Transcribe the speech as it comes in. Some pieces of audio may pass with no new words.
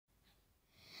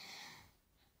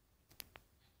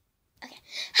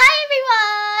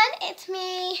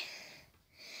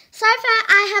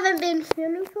been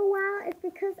filming for a while is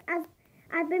because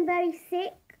I've been very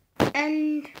sick,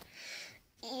 and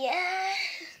yeah,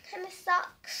 it kind of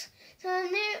sucks. So I'm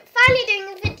finally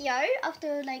doing a video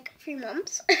after like 3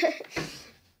 months.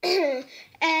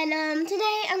 And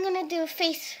today I'm gonna do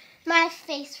my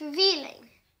face revealing.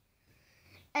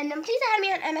 And please add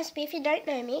me on MSP if you don't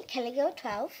know me,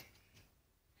 KellyGirl12.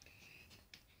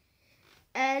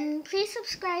 And please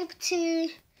subscribe to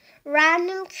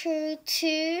Random Crew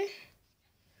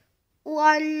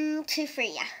 2123.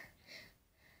 Yeah,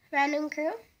 Random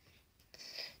Crew.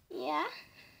 Yeah.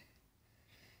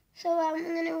 So I'm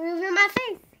gonna reveal my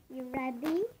face. You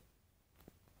ready?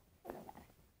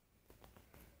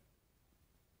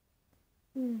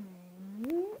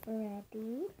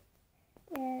 Ready?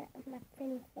 Yeah, my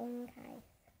funny phone, guys.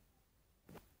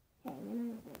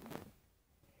 Okay,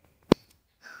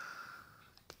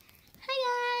 hi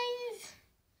guys,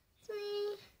 it's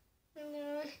me.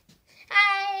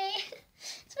 Hi,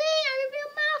 it's me. I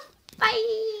revealed my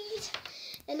face,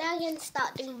 and now I can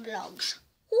start doing vlogs.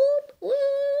 Whoop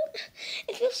whoop!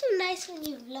 It feels so nice when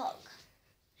you vlog.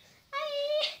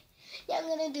 Hi. Yeah, I'm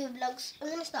gonna do vlogs. I'm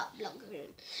gonna start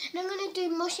vlogging, and I'm gonna do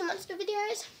Moshi Monster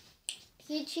videos,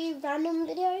 YouTube random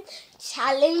videos,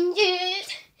 challenges,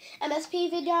 MSP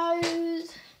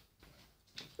videos,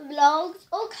 vlogs,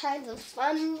 all kinds of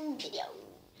fun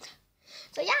videos.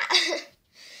 So yeah,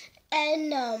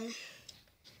 and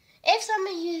if some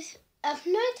of you have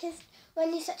noticed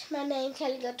when you search my name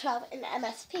KellyGirl12 in the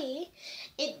MSP,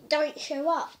 it don't show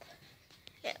up.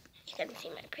 Yeah, you can see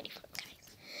my pretty phone,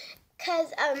 guys.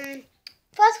 Cause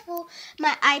first of all,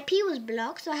 my IP was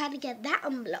blocked, so I had to get that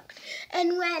unblocked.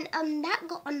 And when that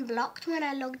got unblocked, when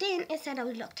I logged in, it said I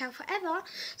was locked out forever.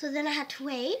 So then I had to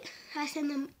wait. I sent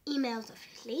them emails,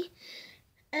 obviously.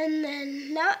 And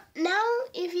then now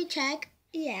if you check,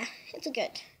 yeah, it's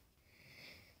good.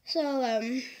 So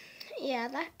yeah,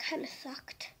 that kind of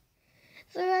sucked.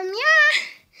 So yeah,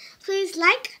 please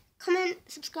like, comment,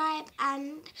 subscribe,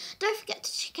 and don't forget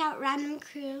to check out Random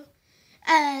Crew.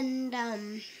 And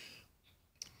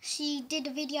she did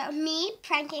a video of me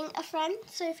pranking a friend,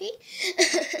 Sophie.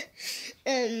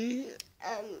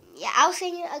 Yeah, I'll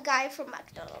send you a guy from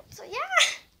McDonald's. So yeah,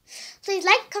 please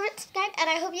like, comment, subscribe, and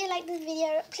I hope you like this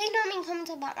video. Please don't make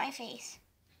comments about my face.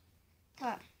 Come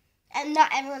on, and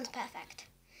not everyone's perfect.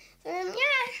 So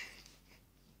yeah,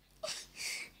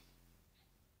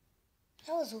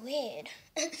 that was weird.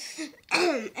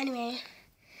 Anyway,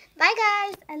 bye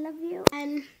guys. I love you,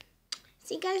 and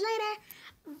see you guys later.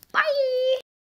 Bye.